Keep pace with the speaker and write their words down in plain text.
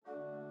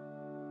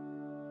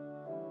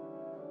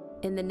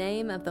In the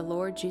name of the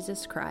Lord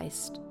Jesus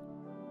Christ,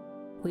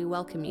 we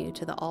welcome you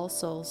to the All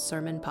Souls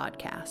Sermon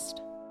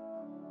Podcast.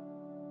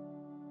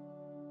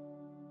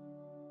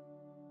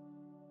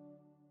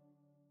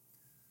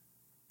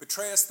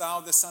 Betrayest thou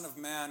the Son of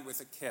Man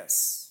with a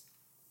kiss?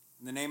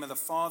 In the name of the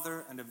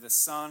Father, and of the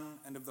Son,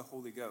 and of the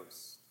Holy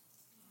Ghost.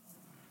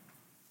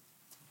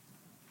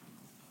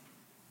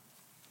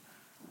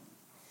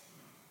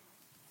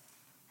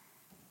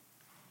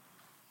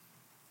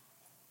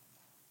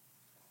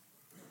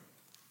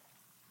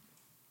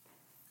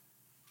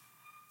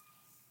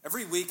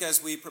 Every week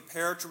as we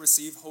prepare to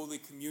receive Holy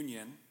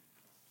Communion,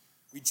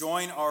 we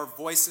join our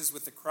voices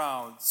with the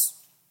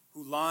crowds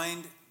who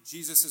lined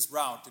Jesus'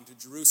 route into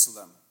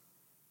Jerusalem.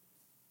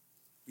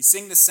 We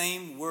sing the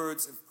same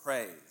words of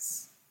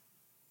praise.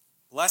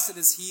 Blessed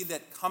is he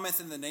that cometh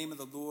in the name of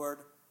the Lord,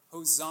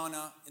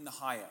 Hosanna in the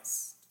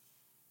highest.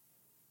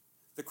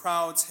 The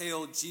crowds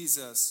hail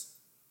Jesus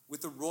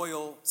with a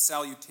royal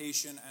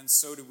salutation, and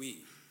so do we.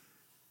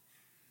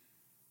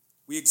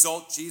 We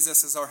exalt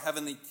Jesus as our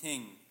heavenly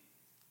King,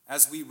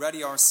 as we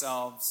ready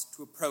ourselves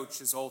to approach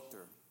his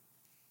altar.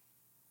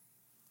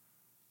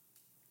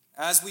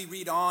 As we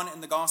read on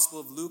in the Gospel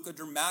of Luke, a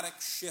dramatic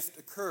shift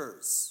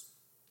occurs,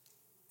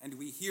 and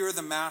we hear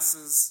the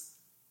masses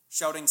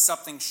shouting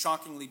something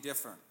shockingly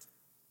different.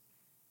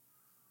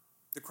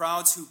 The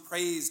crowds who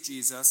praise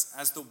Jesus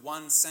as the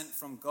one sent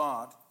from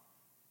God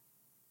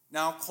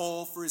now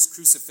call for his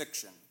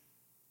crucifixion.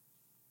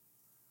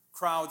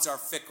 Crowds are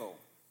fickle.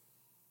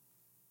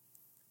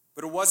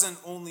 But it wasn't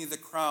only the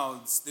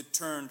crowds that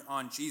turned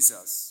on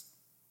Jesus.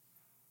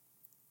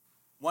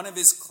 One of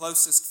his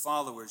closest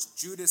followers,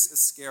 Judas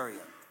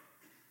Iscariot,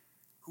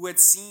 who had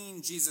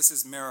seen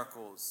Jesus'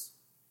 miracles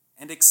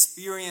and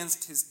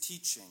experienced his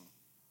teaching,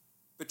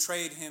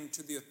 betrayed him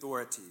to the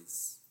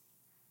authorities.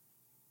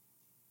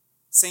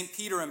 St.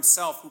 Peter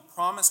himself, who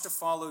promised to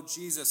follow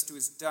Jesus to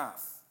his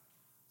death,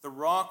 the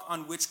rock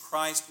on which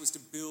Christ was to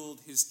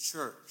build his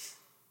church,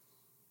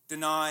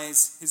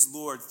 denies his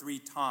Lord 3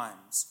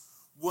 times.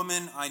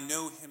 Woman, I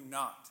know him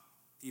not,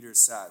 Peter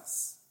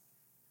says.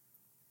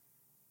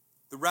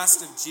 The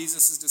rest of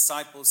Jesus'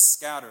 disciples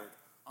scattered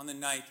on the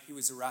night he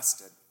was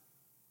arrested.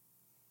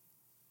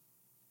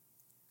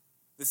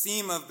 The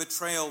theme of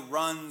betrayal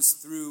runs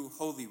through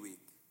Holy Week,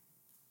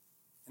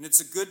 and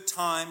it's a good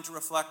time to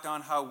reflect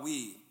on how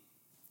we,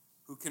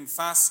 who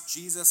confess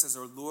Jesus as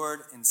our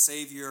Lord and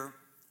Savior,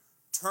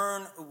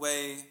 turn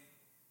away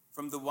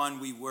from the one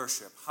we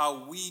worship,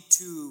 how we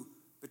too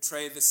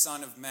betray the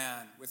Son of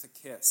Man with a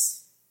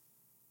kiss.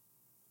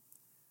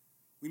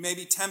 We may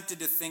be tempted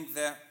to think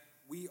that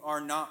we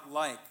are not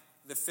like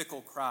the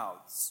fickle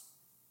crowds.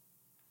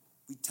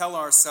 We tell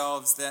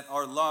ourselves that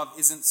our love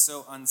isn't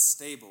so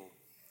unstable.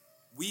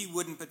 We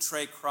wouldn't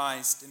betray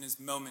Christ in his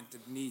moment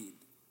of need.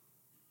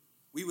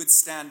 We would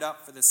stand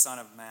up for the Son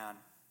of Man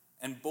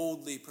and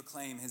boldly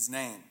proclaim his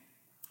name.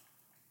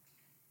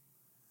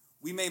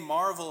 We may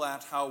marvel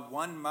at how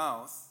one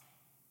mouth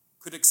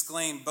could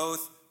exclaim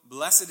both,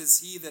 "Blessed is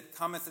he that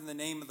cometh in the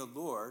name of the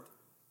Lord,"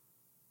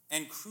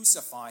 and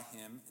crucify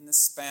him in the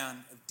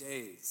span of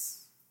days.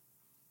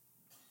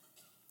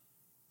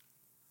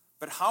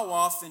 But how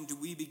often do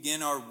we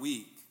begin our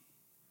week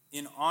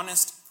in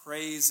honest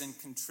praise and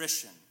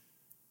contrition,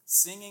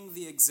 singing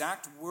the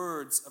exact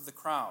words of the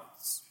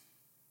crowds,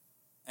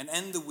 and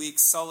end the week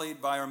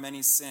sullied by our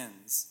many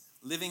sins,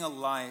 living a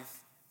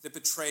life that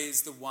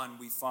betrays the one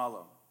we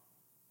follow?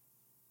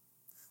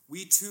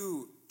 We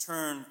too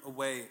turn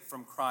away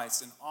from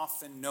Christ, and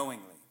often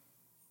knowingly.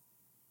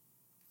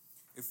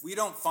 If we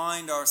don't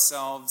find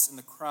ourselves in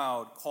the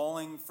crowd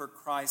calling for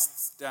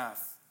Christ's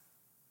death,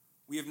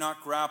 we have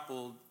not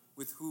grappled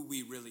with who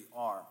we really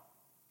are.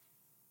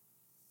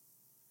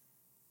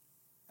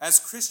 As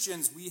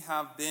Christians, we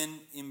have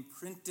been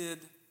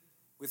imprinted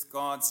with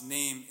God's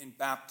name in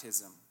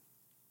baptism.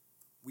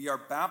 We are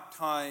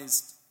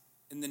baptized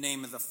in the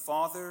name of the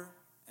Father,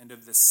 and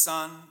of the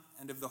Son,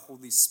 and of the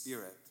Holy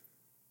Spirit.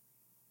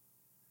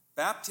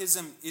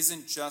 Baptism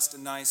isn't just a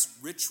nice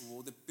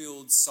ritual that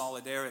builds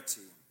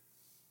solidarity.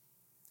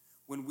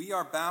 When we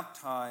are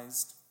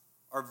baptized,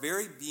 our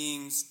very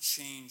beings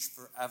change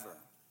forever.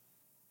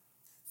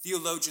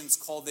 Theologians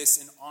call this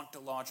an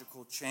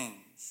ontological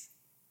change.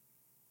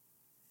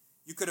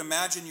 You could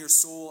imagine your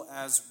soul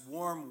as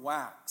warm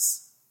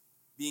wax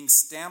being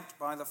stamped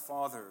by the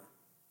Father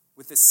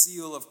with the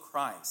seal of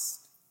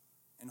Christ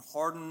and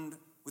hardened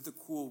with the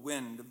cool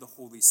wind of the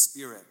Holy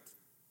Spirit.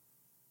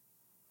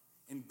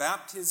 In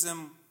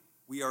baptism,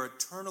 we are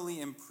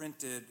eternally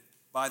imprinted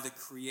by the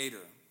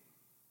Creator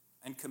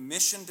and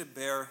commissioned to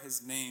bear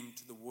his name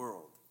to the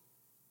world.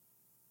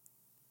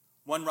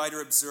 One writer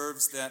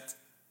observes that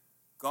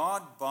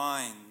God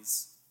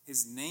binds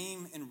his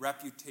name and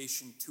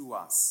reputation to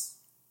us.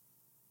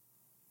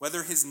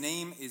 Whether his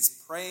name is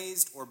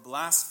praised or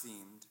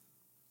blasphemed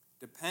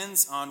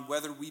depends on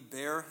whether we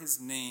bear his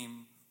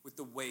name with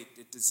the weight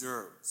it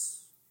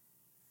deserves.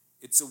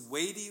 It's a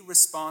weighty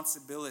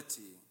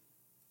responsibility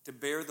to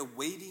bear the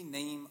weighty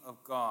name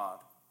of God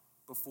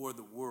before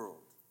the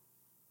world.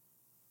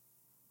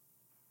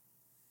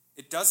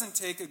 It doesn't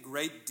take a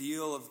great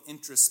deal of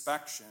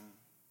introspection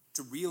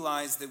to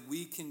realize that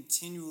we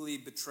continually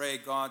betray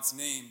God's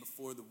name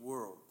before the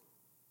world.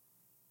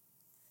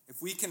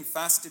 If we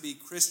confess to be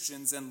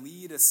Christians and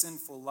lead a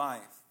sinful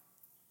life,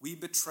 we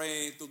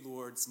betray the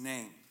Lord's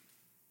name.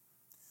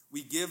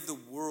 We give the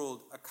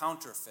world a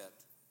counterfeit.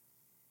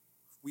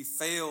 We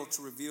fail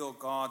to reveal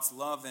God's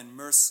love and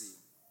mercy,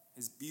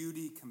 his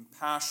beauty,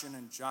 compassion,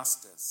 and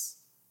justice,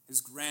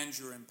 his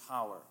grandeur and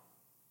power.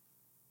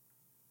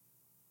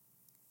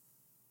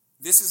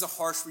 This is a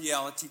harsh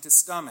reality to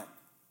stomach.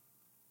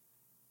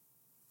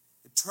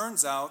 It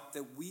turns out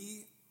that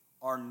we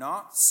are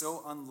not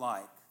so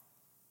unlike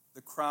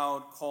the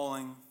crowd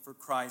calling for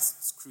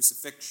Christ's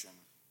crucifixion.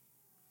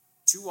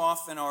 Too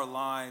often our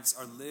lives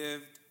are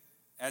lived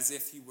as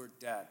if he were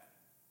dead.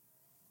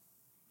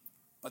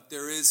 But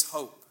there is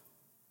hope.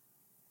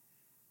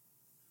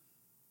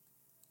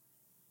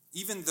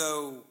 Even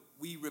though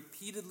we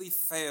repeatedly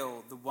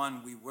fail the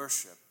one we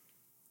worship,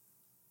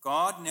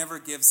 God never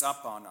gives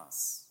up on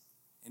us,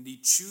 and he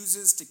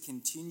chooses to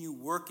continue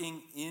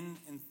working in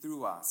and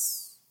through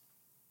us.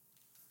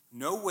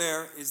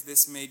 Nowhere is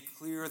this made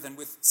clearer than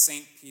with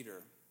St.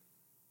 Peter.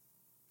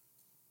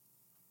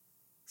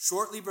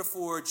 Shortly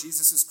before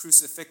Jesus'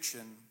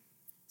 crucifixion,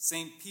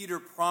 St. Peter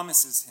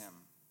promises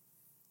him,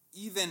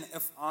 "Even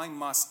if I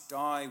must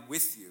die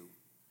with you,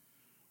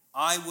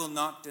 I will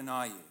not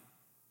deny you."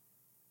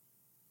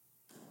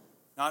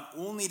 Not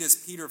only does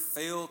Peter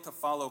fail to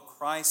follow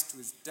Christ to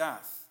his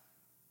death,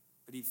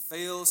 but he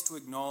fails to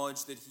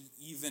acknowledge that he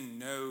even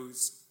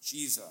knows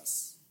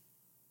Jesus.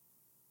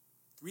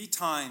 3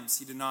 times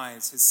he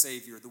denies his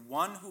Savior, the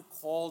one who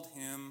called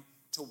him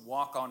to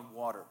walk on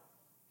water.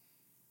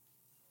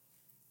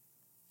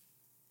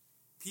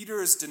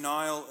 Peter's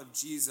denial of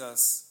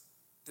Jesus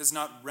does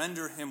not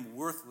render him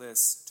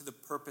worthless to the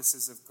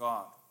purposes of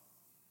God.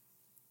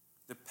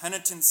 The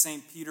penitent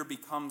St. Peter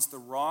becomes the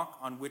rock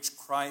on which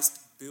Christ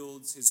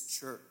builds his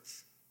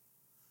church.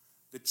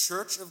 The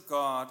church of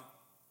God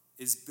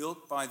is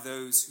built by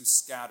those who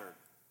scattered,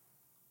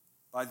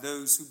 by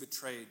those who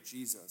betrayed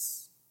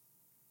Jesus.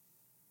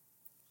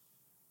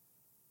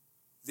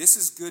 This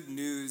is good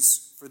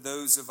news for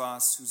those of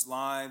us whose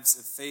lives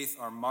of faith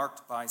are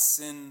marked by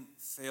sin,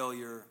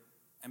 failure,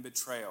 and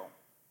betrayal.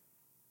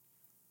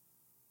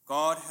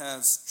 God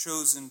has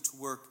chosen to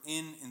work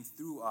in and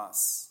through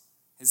us,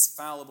 his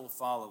fallible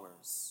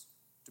followers,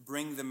 to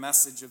bring the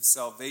message of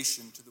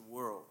salvation to the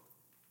world.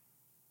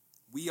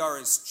 We are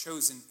his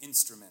chosen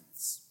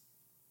instruments.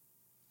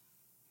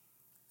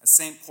 As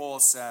St. Paul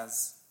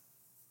says,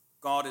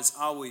 God is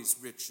always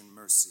rich in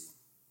mercy,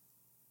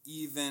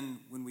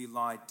 even when we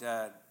lie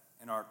dead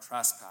in our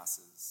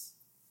trespasses.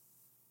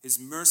 His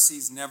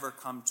mercies never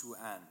come to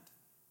end.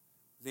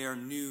 They are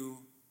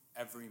new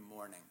every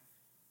morning.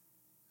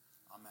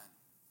 Amen.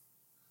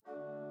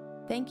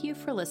 Thank you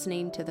for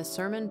listening to the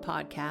sermon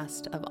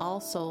podcast of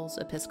All Souls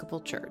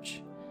Episcopal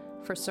Church.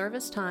 For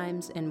service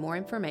times and more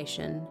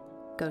information,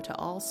 go to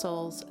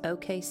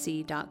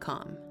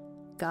allsoulsokc.com.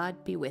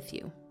 God be with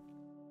you.